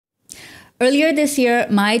Earlier this year,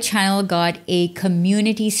 my channel got a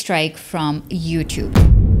community strike from YouTube.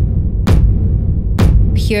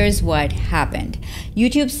 Here's what happened.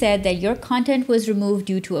 YouTube said that your content was removed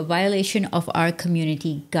due to a violation of our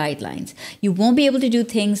community guidelines. You won't be able to do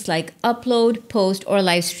things like upload, post, or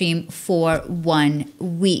live stream for 1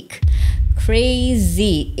 week.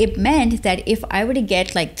 Crazy. It meant that if I were to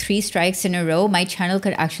get like 3 strikes in a row, my channel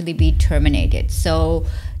could actually be terminated. So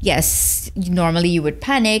yes, normally you would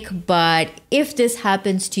panic, but if this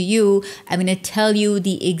happens to you, I'm going to tell you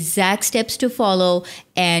the exact steps to follow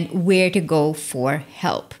and where to go for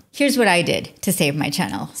help. Here's what I did to save my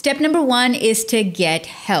channel. Step number 1 is to get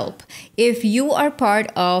help. If you are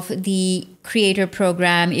part of the creator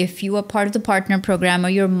program, if you are part of the partner program, or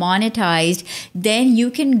you're monetized, then you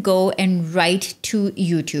can go and write to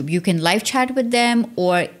YouTube. You can live chat with them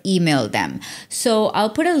or email them. So I'll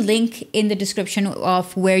put a link in the description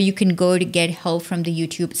of where you can go to get help from the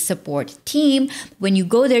YouTube support team. When you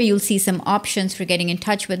go there, you'll see some options for getting in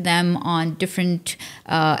touch with them on different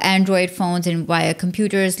Android phones and via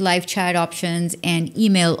computers, live chat options, and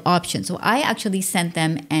email options. So I actually sent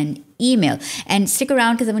them an email. And stick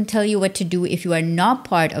around because I'm going to tell you what to do if you are not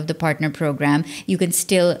part of the partner program. You can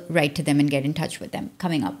still write to them and get in touch with them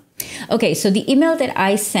coming up. Okay, so the email that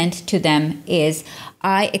I sent to them is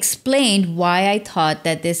I explained why I thought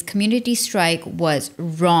that this community strike was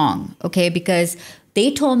wrong, okay, because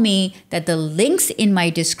they told me that the links in my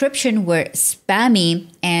description were spammy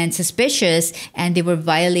and suspicious, and they were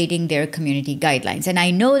violating their community guidelines. And I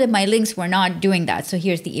know that my links were not doing that. So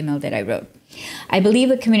here's the email that I wrote. I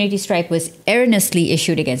believe a community strike was erroneously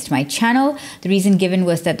issued against my channel. The reason given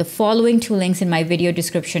was that the following 2 links in my video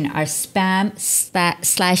description are spam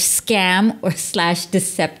slash scam or slash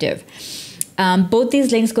deceptive. Both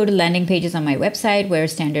these links go to landing pages on my website where a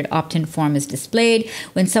standard opt-in form is displayed.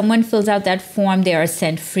 When someone fills out that form, they are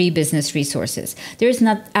sent free business resources. There is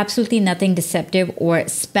absolutely nothing deceptive or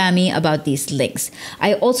spammy about these links.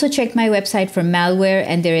 I also checked my website for malware,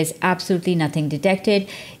 and there is absolutely nothing detected.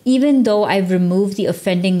 Even though I've removed the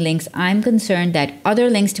offending links, I'm concerned that other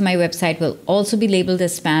links to my website will also be labeled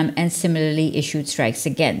as spam and similarly issued strikes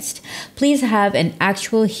against. Please have an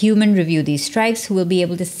actual human review these strikes who will be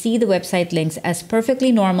able to see the website links as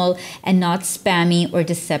perfectly normal and not spammy or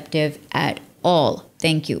deceptive at all.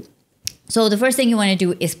 Thank you. So the first thing you want to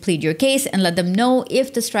do is plead your case and let them know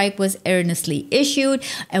if the strike was erroneously issued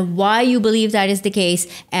and why you believe that is the case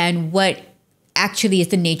and what actually is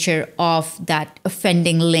the nature of that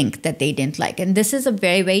offending link that they didn't like. And this is a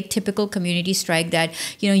very, very typical community strike that,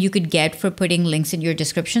 you could get for putting links in your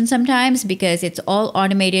description sometimes, because it's all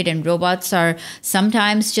automated and robots are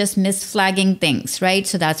sometimes just misflagging things, right?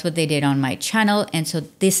 So that's what they did on my channel. And so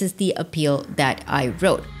this is the appeal that I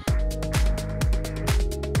wrote.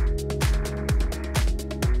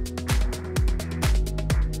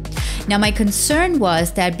 Now, my concern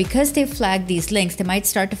was that because they flagged these links, they might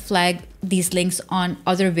start to flag these links on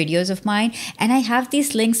other videos of mine. And I have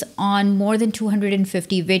these links on more than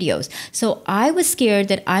 250 videos. So I was scared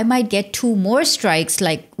that I might get 2 more strikes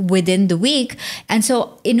like within the week. And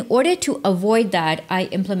so in order to avoid that, I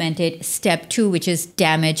implemented step 2, which is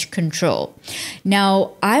damage control.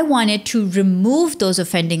 Now, I wanted to remove those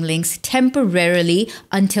offending links temporarily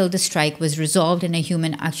until the strike was resolved and a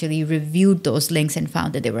human actually reviewed those links and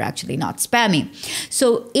found that they were actually not spammy.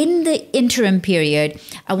 So in the interim period,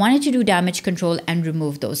 I wanted to do damage control and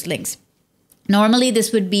remove those links. Normally,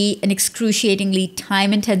 this would be an excruciatingly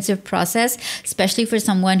time-intensive process, especially for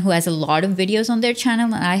someone who has a lot of videos on their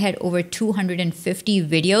channel. And I had over 250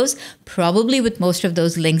 videos, probably with most of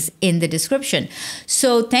those links in the description.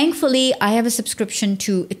 So thankfully, I have a subscription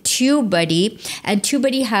to TubeBuddy, and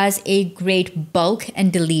TubeBuddy has a great bulk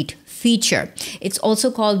and delete feature. It's also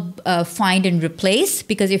called find and replace,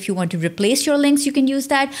 because if you want to replace your links, you can use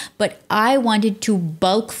that. But I wanted to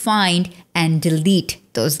bulk find and delete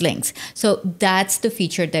those links. So that's the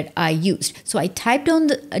feature that I used. So I typed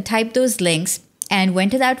those links and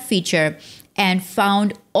went to that feature and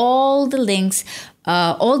found all the links,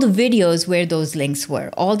 all the videos where those links were,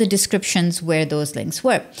 all the descriptions where those links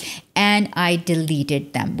were. And I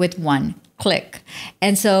deleted them with 1 click.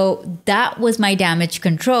 And so that was my damage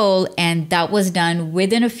control, and that was done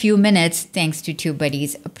within a few minutes thanks to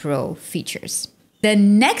TubeBuddy's Pro features. The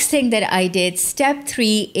next thing that I did, step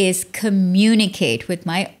 3, is communicate with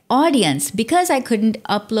my audience. Because I couldn't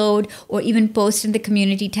upload or even post in the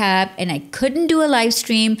community tab and I couldn't do a live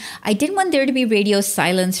stream, I didn't want there to be radio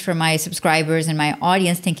silence for my subscribers and my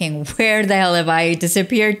audience thinking, where the hell have I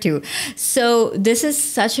disappeared to? So this is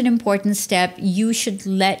such an important step. You should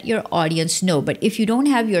let your audience know. But if you don't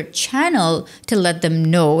have your channel to let them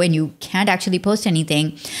know and you can't actually post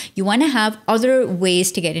anything, you want to have other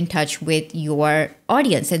ways to get in touch with your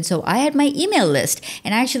audience. And so I had my email list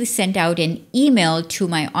and I actually sent out an email to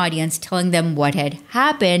my audience telling them what had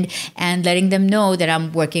happened and letting them know that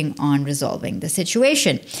I'm working on resolving the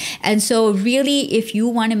situation. And so really, if you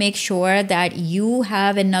want to make sure that you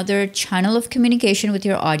have another channel of communication with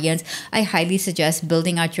your audience, I highly suggest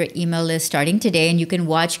building out your email list starting today. And you can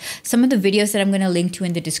watch some of the videos that I'm going to link to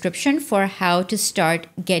in the description for how to start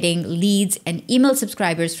getting leads and email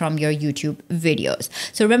subscribers from your YouTube videos.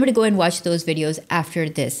 So remember to go and watch those videos after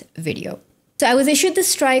this video. So I was issued the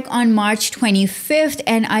strike on March 25th,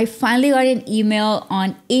 and I finally got an email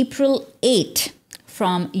on April 8th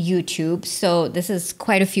from YouTube. So this is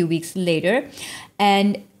quite a few weeks later.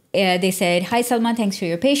 And they said, "Hi, Salma, thanks for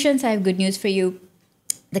your patience. I have good news for you.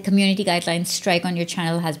 The community guidelines strike on your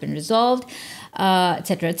channel has been resolved,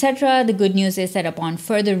 etc., etc. The good news is that upon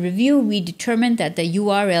further review, we determined that the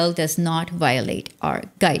URL does not violate our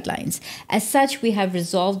guidelines. As such, we have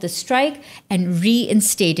resolved the strike and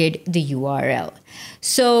reinstated the URL."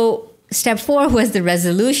 So step 4 was the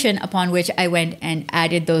resolution, upon which I went and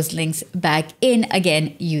added those links back in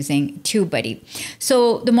again using TubeBuddy.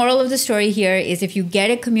 So the moral of the story here is, if you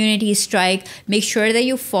get a community strike, make sure that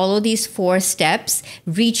you follow these 4 steps.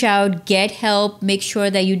 Reach out, get help, make sure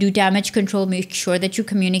that you do damage control, make sure that you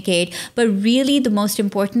communicate. But really the most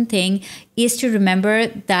important thing is to remember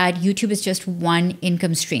that YouTube is just one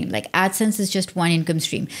income stream. Like AdSense is just one income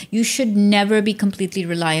stream. You should never be completely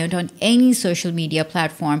reliant on any social media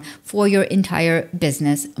platform for your entire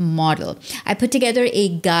business model. I put together a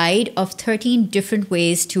guide of 13 different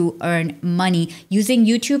ways to earn money using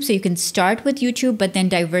YouTube, so you can start with YouTube but then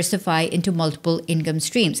diversify into multiple income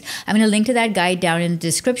streams. I'm going to link to that guide down in the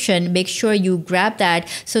description. Make sure you grab that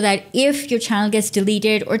so that if your channel gets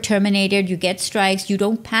deleted or terminated, you get strikes, you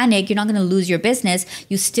don't panic, you're not going to lose your business.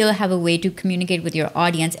 You still have a way to communicate with your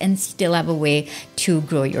audience and still have a way to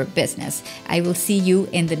grow your business. I will see you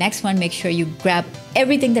in the next one. Make sure you grab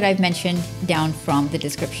everything that I've mentioned down from the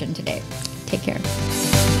description today. Take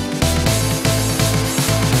care.